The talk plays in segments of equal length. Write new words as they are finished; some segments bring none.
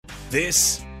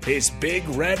This is Big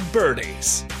Red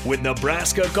Birdies with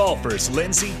Nebraska golfers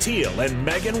Lindsey Teal and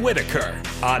Megan Whitaker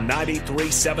on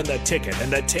 93.7 The Ticket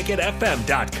and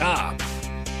theticketfm.com.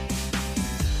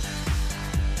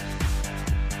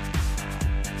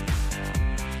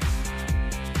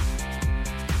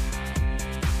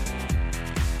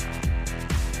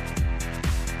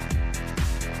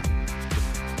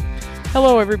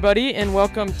 Hello, everybody, and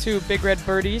welcome to Big Red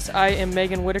Birdies. I am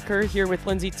Megan Whitaker here with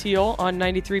Lindsey Teal on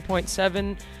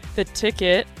 93.7 The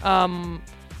Ticket.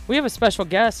 We have a special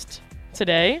guest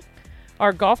today,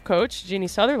 our golf coach, Jeanne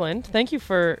Sutherland. Thank you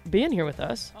for being here with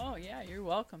us. Oh, yeah, you're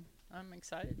welcome. I'm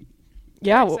excited.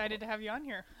 Yeah, I'm excited to have you on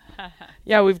here.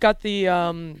 Yeah, we've got the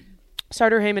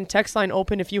Starter Heyman text line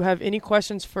open. If you have any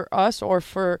questions for us or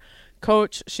for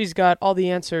Coach, she's got all the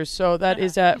answers. So that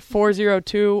is at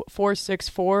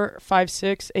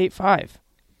 402-464-5685.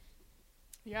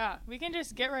 Yeah, we can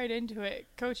just get right into it.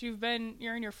 Coach, you're in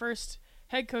your first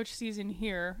head coach season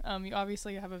here. You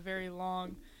obviously have a very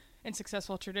long and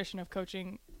successful tradition of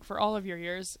coaching for all of your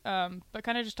years. But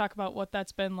kind of just talk about what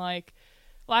that's been like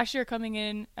last year coming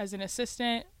in as an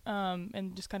assistant,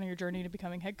 and just kind of your journey to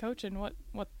becoming head coach and what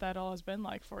that all has been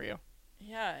like for you.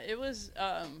 Yeah, it was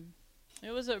a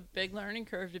big learning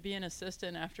curve to be an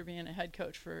assistant after being a head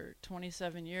coach for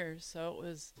 27 years. So it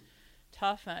was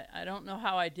tough. I don't know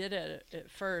how I did it at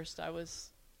first. I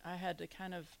had to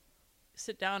kind of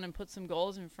sit down and put some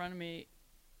goals in front of me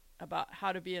about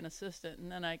how to be an assistant,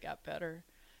 and then I got better.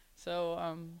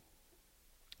 So,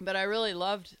 but I really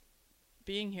loved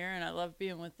being here, and I loved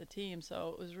being with the team. So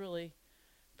it was really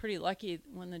pretty lucky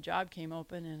when the job came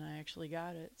open and I actually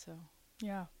got it. So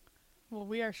yeah. Well,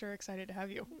 we are sure excited to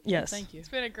have you. Yes. Thank you. It's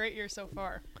been a great year so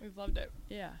far. We've loved it.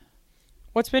 Yeah.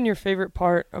 What's been your favorite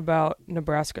part about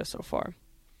Nebraska so far?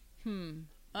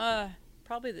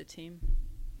 Probably the team.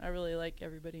 I really like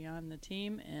everybody on the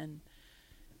team, and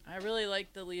I really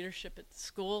like the leadership at the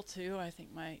school too. I think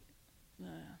my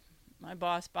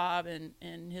boss Bob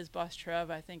and his boss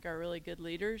Trev, I think, are really good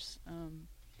leaders.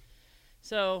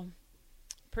 So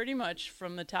pretty much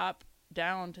from the top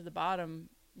down to the bottom,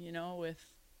 with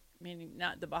meaning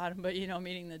not the bottom, but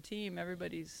meeting the team,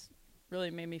 everybody's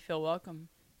really made me feel welcome.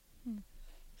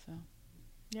 So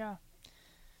yeah,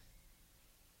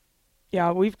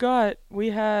 we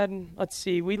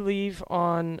leave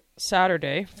on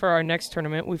Saturday for our next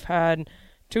tournament. We've had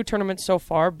 2 tournaments so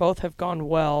far. Both have gone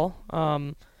well.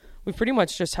 We've pretty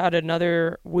much just had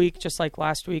another week, just like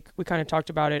last week. We kind of talked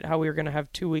about it, how we were going to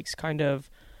have 2 weeks kind of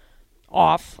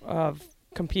off of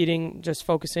competing, just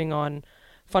focusing on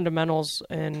fundamentals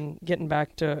and getting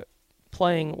back to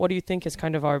playing. What do you think is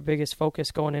kind of our biggest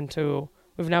focus going into?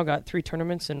 We've now got 3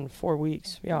 tournaments in 4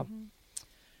 weeks. Yeah. Mm-hmm.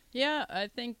 Yeah, I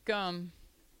think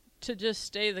to just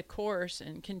stay the course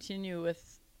and continue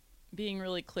with being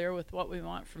really clear with what we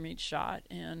want from each shot,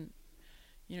 and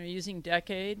using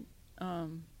decade, as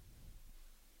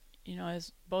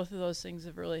both of those things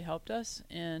have really helped us.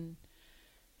 And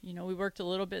we worked a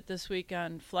little bit this week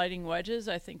on flighting wedges.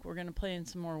 I think we're going to play in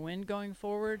some more wind going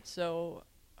forward. So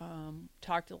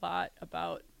talked a lot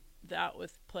about that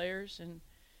with players, and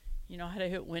how to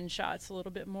hit wind shots a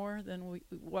little bit more than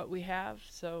what we have.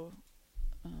 So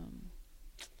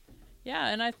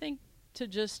and I think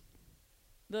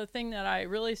the thing that I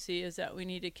really see is that we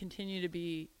need to continue to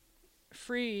be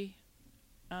free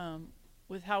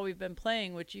with how we've been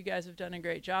playing, which you guys have done a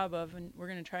great job of, and we're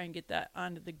going to try and get that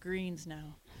onto the greens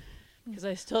now, because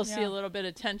I still see a little bit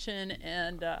of tension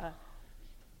and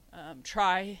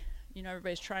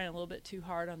everybody's trying a little bit too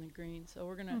hard on the green, so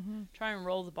we're going to try and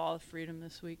roll the ball with freedom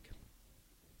this week.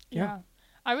 Yeah,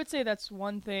 I would say that's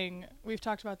one thing. We've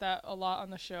talked about that a lot on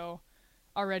the show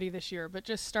already this year, but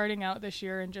just starting out this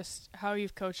year and just how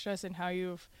you've coached us and how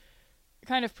you've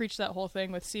kind of preached that whole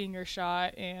thing with seeing your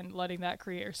shot and letting that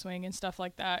create your swing and stuff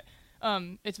like that.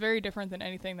 It's very different than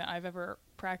anything that I've ever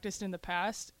practiced in the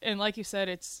past. And like you said,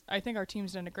 I think our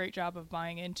team's done a great job of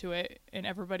buying into it, and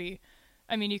everybody,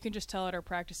 you can just tell at our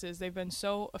practices, they've been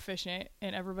so efficient,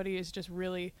 and everybody is just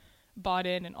really bought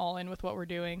in and all in with what we're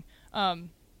doing.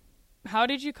 How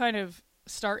did you kind of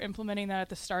start implementing that at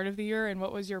the start of the year, and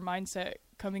what was your mindset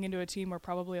coming into a team where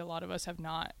probably a lot of us have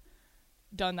not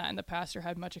done that in the past or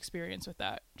had much experience with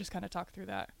that? Just kind of talk through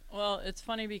that. Well, it's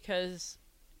funny because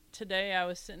today I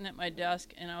was sitting at my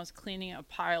desk and I was cleaning a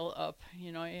pile up.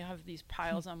 You have these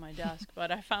piles on my desk,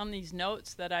 but I found these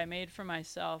notes that I made for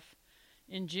myself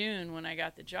in June when I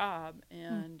got the job,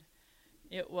 and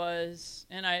it was,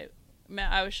 and I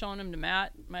was showing them to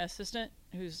Matt, my assistant,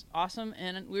 who's awesome,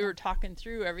 and we were talking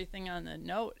through everything on the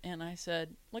note, and I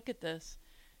said, look at this.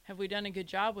 have we done a good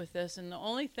job with this? And the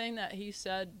only thing that he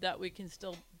said that we can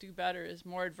still do better is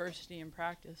more adversity in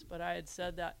practice. But I had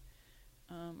said that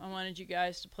I wanted you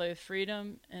guys to play with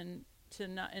freedom and to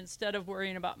not, instead of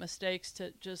worrying about mistakes,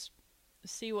 to just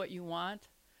see what you want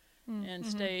and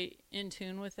stay in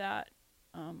tune with that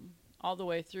all the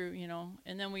way through, you know.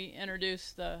 And then we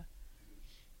introduced the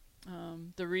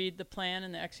read, the plan,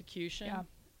 and the execution,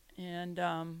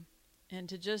 and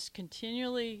to just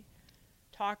continually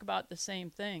talk about the same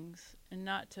things and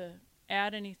not to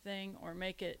add anything or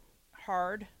make it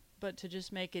hard, but to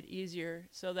just make it easier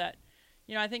so that,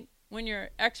 you know, I think when you're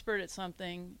expert at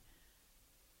something,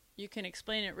 you can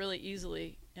explain it really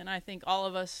easily. And I think all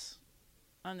of us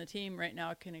on the team right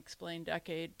now can explain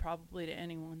Decade probably to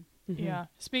anyone. Yeah.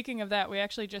 Speaking of that, we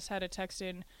actually just had a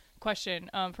text-in question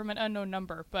from an unknown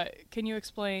number, but can you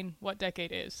explain what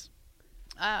Decade is?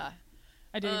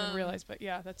 I didn't even realize, but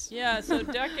yeah, that's... Yeah, so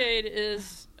Decade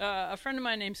is a friend of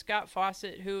mine named Scott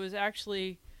Fawcett, who was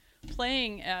actually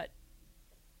playing at...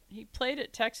 He played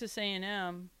at Texas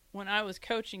A&M when I was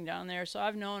coaching down there, so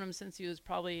I've known him since he was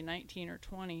probably 19 or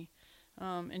 20.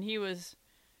 And he was,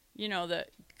 you know, the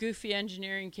goofy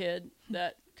engineering kid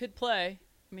that could play.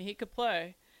 I mean, he could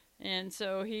play. And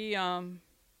so he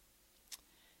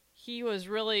was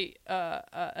really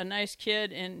a nice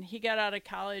kid, and he got out of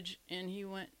college, and he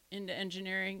went into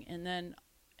engineering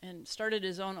and started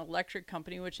his own electric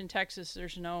company, which in Texas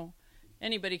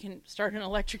anybody can start an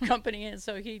electric company, and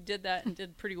so he did that and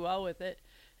did pretty well with it.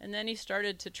 And then he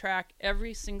started to track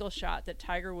every single shot that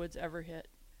Tiger Woods ever hit,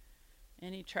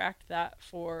 and he tracked that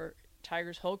for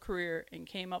Tiger's whole career and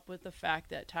came up with the fact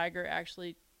that Tiger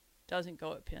actually doesn't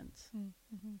go at pins,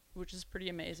 which is pretty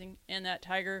amazing, and that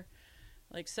Tiger,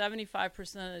 like 75%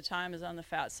 of the time, is on the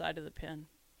fat side of the pin.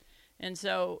 And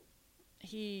so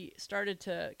he started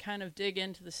to kind of dig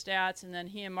into the stats, and then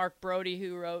he and Mark Brody,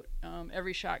 who wrote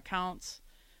Every Shot Counts,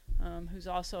 who's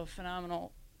also a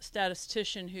phenomenal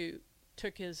statistician who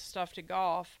took his stuff to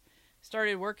golf,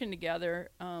 started working together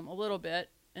a little bit,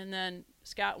 and then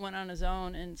Scott went on his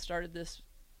own and started this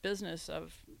business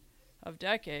of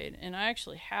Decade. And I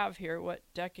actually have here what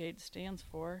Decade stands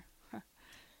for. Do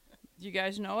you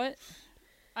guys know it?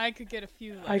 I could get a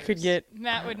few letters. I could get...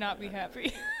 Matt would not be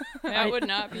happy. Matt would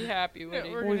not be happy, would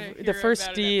he? The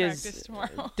first D is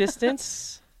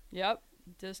distance. Yep,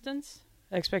 distance.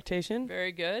 Expectation.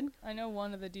 Very good. I know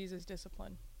one of the D's is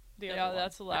discipline. Yeah,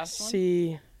 that's the last one.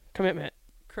 C, commitment.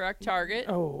 Correct target.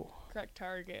 Oh. Correct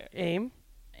target. Aim.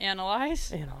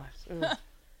 Analyze. Analyze.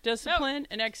 Discipline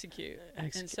and execute.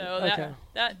 And so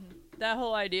that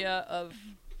whole idea of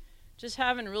just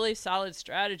having really solid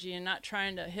strategy and not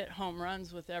trying to hit home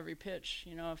runs with every pitch,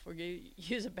 you know, if we're going to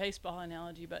use a baseball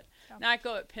analogy, but not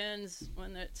go at pins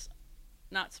when it's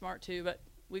not smart to, but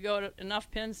we go to enough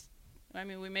pins. I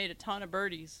mean, we made a ton of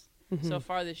birdies so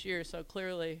far this year, so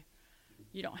clearly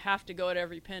you don't have to go at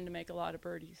every pin to make a lot of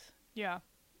birdies. Yeah.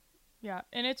 Yeah,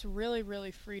 and it's really, really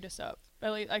freed us up.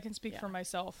 At least I can speak for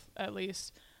myself, at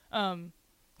least.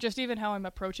 Just even how I'm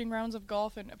approaching rounds of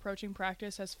golf and approaching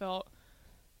practice has felt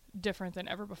different than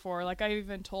ever before. Like, I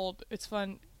even told, it's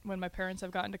fun when my parents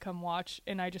have gotten to come watch,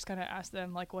 and I just kind of ask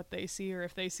them, like, what they see or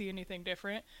if they see anything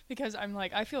different, because I'm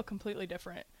like, I feel completely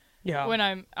different when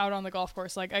I'm out on the golf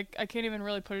course. Like, I can't even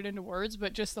really put it into words,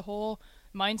 but just the whole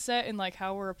mindset and, like,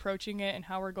 how we're approaching it and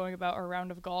how we're going about our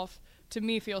round of golf, to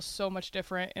me, feels so much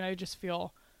different, and I just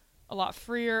feel a lot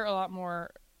freer, a lot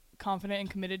more confident and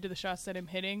committed to the shots that I'm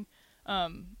hitting.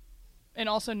 And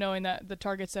also knowing that the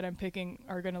targets that I'm picking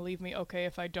are going to leave me okay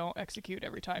if I don't execute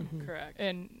every time. Correct.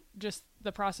 And just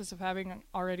the process of having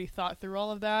already thought through all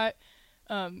of that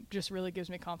just really gives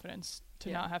me confidence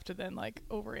to not have to then, like,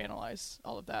 overanalyze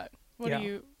all of that. What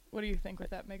do you think with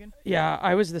that, Megan? Yeah,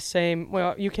 I was the same.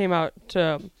 Well, you came out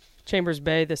to Chambers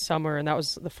Bay this summer, and that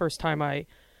was the first time I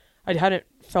hadn't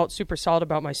felt super solid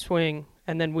about my swing.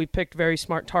 And then we picked very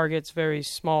smart targets, very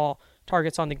small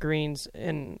targets on the greens,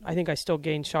 and I think I still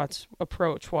gained shots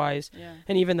approach-wise. Yeah.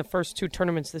 And even the first two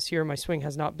tournaments this year, my swing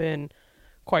has not been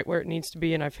quite where it needs to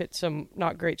be, and I've hit some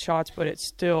not great shots, but it's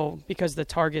still, because the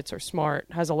targets are smart,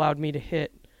 has allowed me to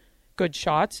hit good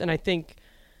shots. And I think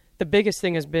the biggest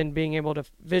thing has been being able to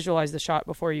visualize the shot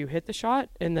before you hit the shot,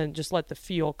 and then just let the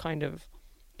feel kind of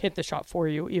hit the shot for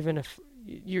you, even if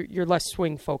you're less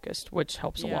swing focused, which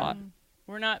helps a lot.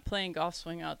 We're not playing golf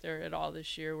swing out there at all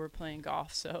this year. We're playing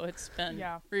golf, so it's been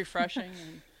refreshing.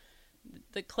 And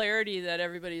the clarity that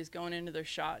everybody is going into their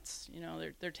shots, you know,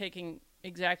 they're taking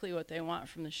exactly what they want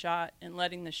from the shot and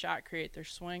letting the shot create their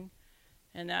swing,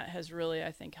 and that has really,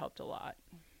 I think, helped a lot.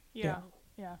 Yeah.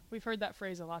 Yeah, we've heard that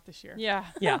phrase a lot this year. Yeah.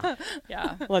 Yeah.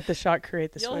 Yeah. Let the shot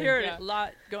create the You'll swing. hear it Yeah. a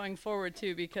lot going forward,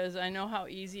 too, because I know how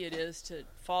easy it is to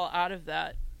fall out of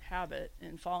that habit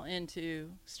and fall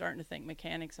into starting to think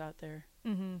mechanics out there.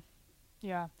 Mm-hmm.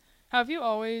 Yeah. Have you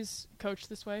always coached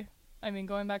this way? I mean,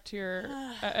 going back to your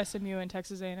SMU and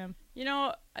Texas A&M. You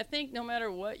know, I think no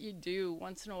matter what you do,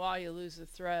 once in a while you lose the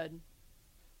thread.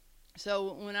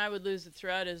 So when I would lose the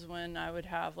thread is when I would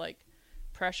have, like,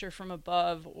 pressure from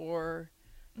above or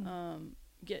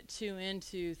get too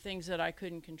into things that I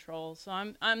couldn't control. So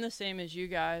I'm the same as you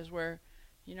guys where,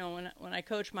 you know, when I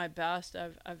coach my best,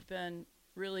 I've been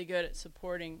really good at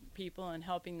supporting people and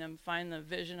helping them find the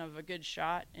vision of a good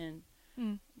shot and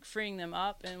freeing them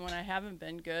up. And when I haven't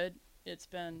been good, it's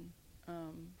been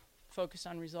focused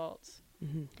on results.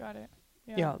 Mm-hmm. Got it.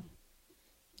 Yeah.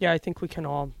 Yeah, I think we can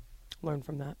all learn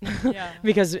from that. Yeah.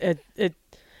 Because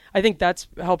I think that's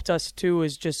helped us too,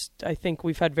 is just, I think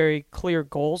we've had very clear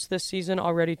goals this season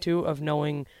already too, of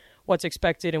knowing what's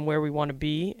expected and where we want to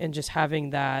be, and just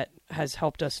having that has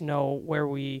helped us know where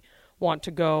we want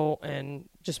to go and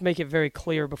just make it very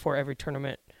clear before every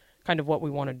tournament kind of what we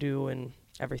want to do and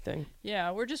everything.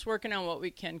 Yeah, we're just working on what we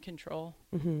can control.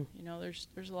 Mm-hmm. You know,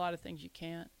 there's a lot of things you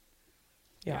can't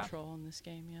control in this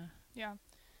game, Yeah.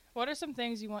 What are some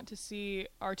things you want to see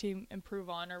our team improve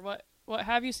on, or what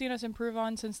have you seen us improve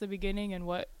on since the beginning, and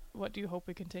what do you hope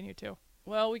we continue to?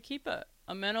 Well, we keep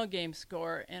a mental game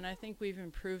score, and I think we've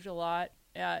improved a lot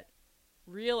at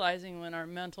realizing when our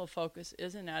mental focus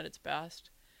isn't at its best.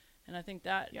 And I think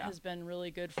that has been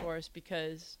really good for us,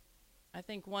 because I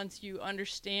think once you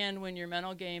understand when your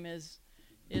mental game is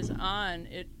on,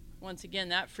 it once again,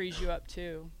 that frees you up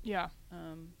too. Yeah.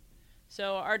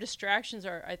 So our distractions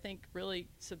are, I think, really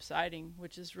subsiding,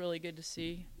 which is really good to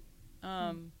see.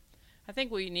 I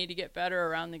think we need to get better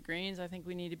around the greens. I think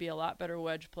we need to be a lot better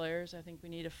wedge players. I think we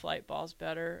need to flight balls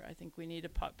better. I think we need to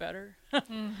putt better.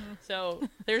 So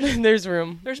there's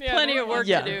room. There's plenty of work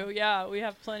to do. Yeah, we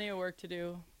have plenty of work to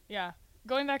do. Yeah.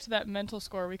 Going back to that mental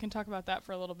score, we can talk about that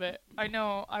for a little bit. I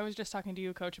know I was just talking to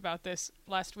you, Coach, about this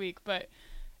last week, but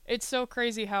it's so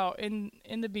crazy how in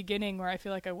the beginning, where I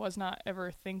feel like I was not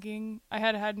ever thinking, I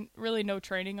had really no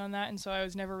training on that, and so I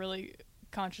was never really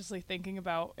consciously thinking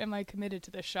about, am I committed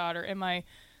to this shot, or am I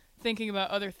thinking about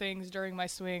other things during my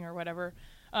swing or whatever.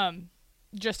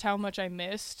 Just how much I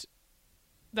missed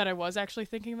that I was actually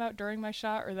thinking about during my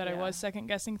shot, or that I was second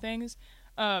guessing things.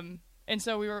 And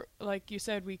so we were, like you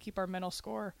said, we keep our mental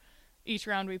score each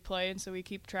round we play, and so we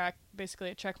keep track, basically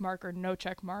a check mark or no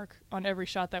check mark on every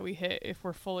shot that we hit if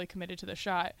we're fully committed to the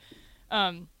shot.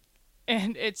 And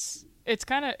it's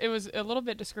kind of, it was a little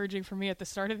bit discouraging for me at the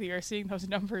start of the year seeing those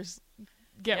numbers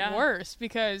get worse,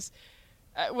 because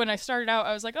when I started out,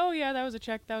 I was like, oh yeah, that was a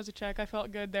check, I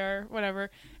felt good there, whatever.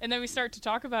 And then we start to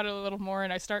talk about it a little more,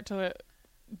 and I start to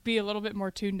be a little bit more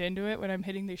tuned into it when I'm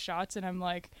hitting these shots, and I'm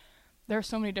like, there are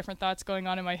so many different thoughts going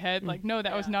on in my head. Like, no,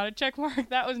 that was not a check mark.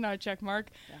 That was not a check mark.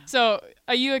 Yeah. So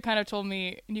you had kind of told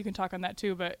me, and you can talk on that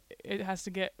too, but it has to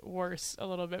get worse a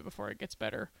little bit before it gets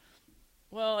better.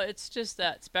 Well, it's just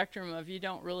that spectrum of you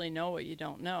don't really know what you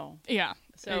don't know. Yeah,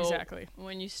 so exactly.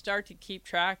 When you start to keep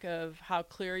track of how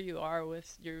clear you are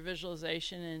with your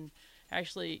visualization and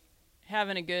actually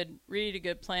having a good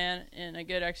plan and a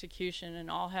good execution,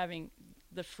 and all having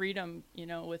the freedom,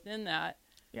 within that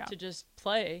to just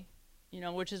play,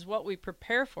 which is what we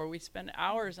prepare for. We spend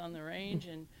hours on the range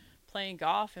and playing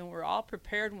golf, and we're all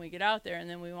prepared when we get out there, and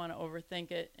then we want to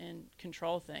overthink it and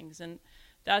control things. And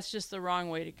that's just the wrong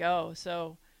way to go.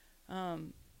 So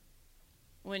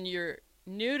when you're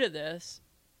new to this,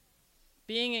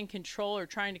 being in control or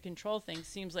trying to control things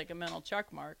seems like a mental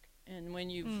check mark. And when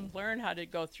you've learned how to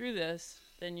go through this,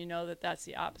 then you know that that's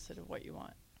the opposite of what you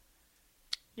want.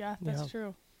 Yeah, that's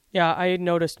true. Yeah, I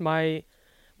noticed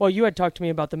you had talked to me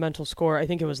about the mental score, I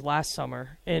think it was last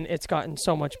summer, and it's gotten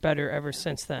so much better ever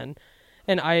since then.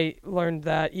 And I learned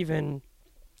that even,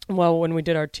 when we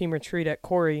did our team retreat at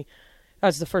Corey,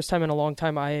 that's the first time in a long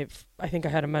time I think I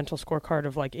had a mental scorecard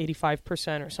of like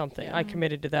 85% or something. Yeah. I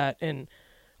committed to that, and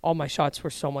all my shots were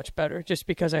so much better just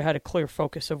because I had a clear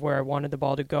focus of where I wanted the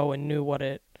ball to go and knew what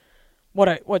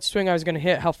swing I was going to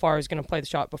hit, how far I was going to play the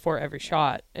shot before every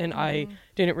shot. And I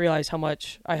didn't realize how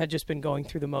much I had just been going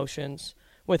through the motions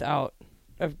without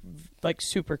a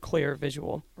super clear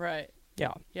visual. Right.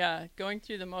 Yeah. Yeah. Going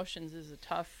through the motions is a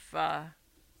tough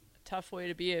way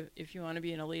to be if you want to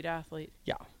be an elite athlete.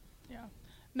 Yeah. Yeah.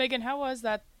 Megan, how was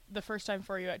that the first time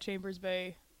for you at Chambers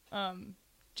Bay?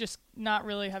 Just not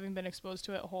really having been exposed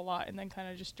to it a whole lot, and then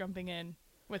kind of just jumping in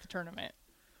with the tournament.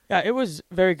 Yeah, it was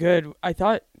very good. I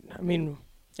thought,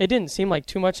 it didn't seem like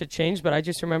too much had changed, but I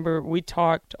just remember we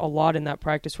talked a lot in that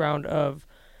practice round of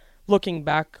looking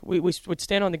back. We would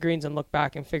stand on the greens and look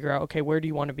back and figure out, okay, where do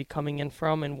you want to be coming in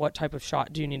from and what type of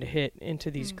shot do you need to hit into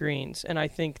these greens? And I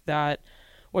think that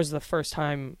was the first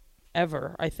time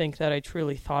ever, I think, that I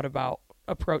truly thought about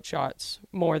approach shots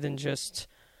more than just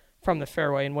from the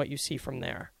fairway and what you see from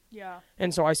there. Yeah.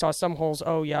 And so I saw some holes,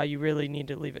 oh, yeah, you really need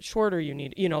to leave it shorter. You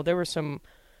need, there were some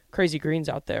crazy greens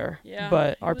out there. Yeah,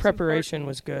 but our preparation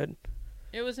was good.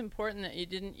 It was important that you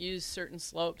didn't use certain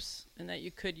slopes and that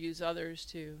you could use others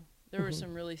too. There were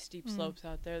some really steep slopes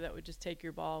out there that would just take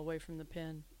your ball away from the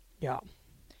pin. Yeah.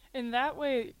 And that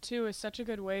way, too, is such a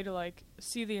good way to, like,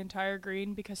 see the entire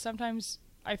green, because sometimes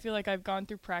I feel like I've gone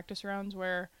through practice rounds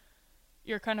where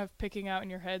you're kind of picking out in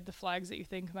your head the flags that you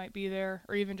think might be there,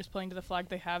 or even just playing to the flag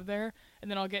they have there, and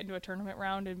then I'll get into a tournament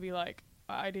round and be like,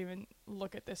 I didn't even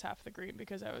look at this half of the green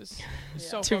because I was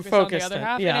so Too focused on the other on-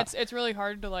 half. yeah. And it's really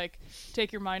hard to, like,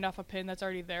 take your mind off a pin that's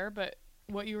already there, but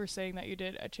what you were saying that you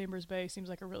did at Chambers Bay seems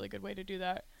like a really good way to do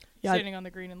that, standing on the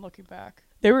green and looking back.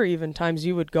 There were even times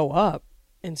you would go up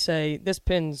and say, this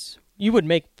pin's, you would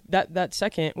make that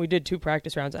second, we did 2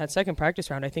 practice rounds. That second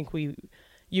practice round, I think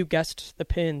you guessed the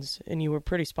pins and you were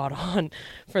pretty spot on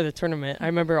for the tournament. I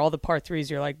remember all the par 3s,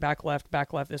 you're like, back left,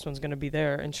 this one's going to be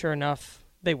there. And sure enough,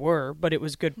 they were, but it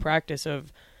was good practice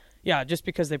of, just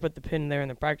because they put the pin there in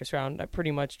the practice round, that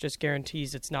pretty much just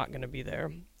guarantees it's not going to be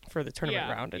there for the tournament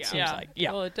round. It seems like.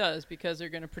 Yeah. Well, it does, because they're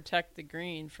going to protect the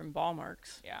green from ball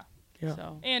marks. Yeah.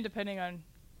 So. And depending on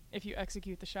if you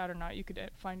execute the shot or not, you could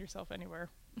find yourself anywhere.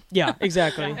 Yeah,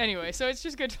 exactly. Anyway, so it's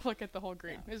just good to look at the whole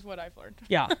green, is what I've learned.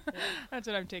 Yeah. That's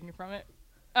what I'm taking from it.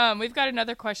 We've got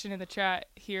another question in the chat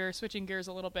here, switching gears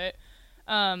a little bit.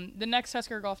 The next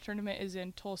Husker Golf Tournament is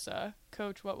in Tulsa.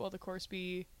 Coach, what will the course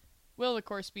be? Will the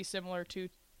course be similar to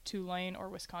Tulane or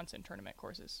Wisconsin tournament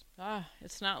courses?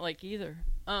 It's not like either.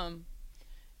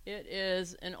 It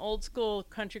is an old school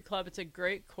country club. It's a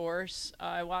great course.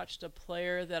 I watched a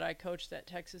player that I coached at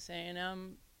Texas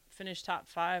A&M finish top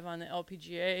 5 on the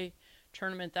LPGA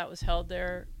tournament that was held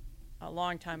there a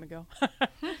long time ago.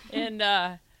 And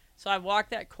so I've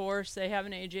walked that course. They have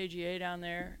an AJGA down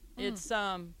there. It's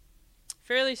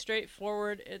fairly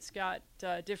straightforward. It's got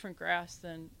different grass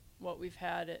than what we've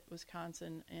had at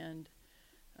Wisconsin and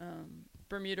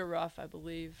Bermuda Rough, I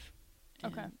believe.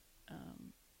 Okay. And,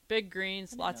 big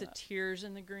greens, lots of tiers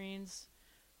in the greens.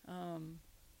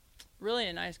 Really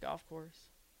a nice golf course.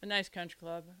 A nice country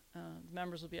club. The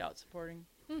members will be out supporting.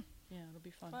 Yeah, it'll be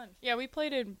fun. Yeah, we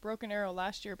played in Broken Arrow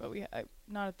last year, but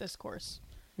not at this course.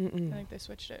 Mm-mm. I think they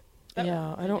switched it. I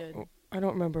don't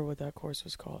remember what that course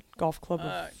was called. Golf Club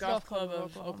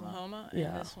of Oklahoma. And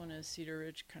Yeah. this one is Cedar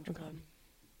Ridge Country Club.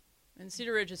 And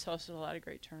Cedar Ridge has hosted a lot of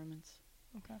great tournaments.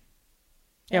 Okay.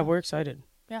 Yeah, we're excited.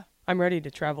 Yeah. I'm ready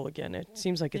to travel again. It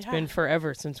seems like it's been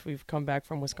forever since we've come back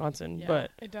from Wisconsin,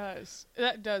 but it does.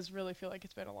 That does really feel like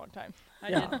it's been a long time.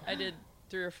 I did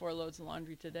 3 or 4 loads of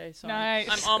laundry today, so nice.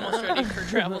 I'm almost ready for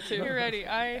travel too. You're ready.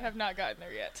 I have not gotten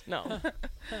there yet. no.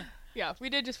 Yeah, we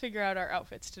did just figure out our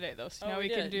outfits today, though. So now we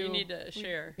can do. You need to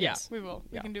share. Yes, we will.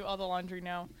 We Yeah. can do all the laundry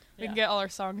now. We Yeah. can get all our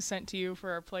songs sent to you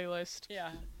for our playlist.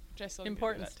 Yeah. Which I still need to do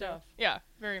Important that, too. stuff. Yeah,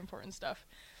 very important stuff.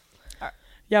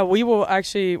 Yeah,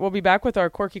 we'll be back with our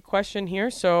quirky question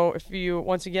here. So if you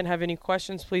once again have any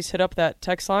questions, please hit up that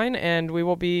text line, and we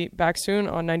will be back soon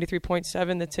on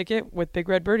 93.7 The Ticket with Big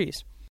Red Birdies.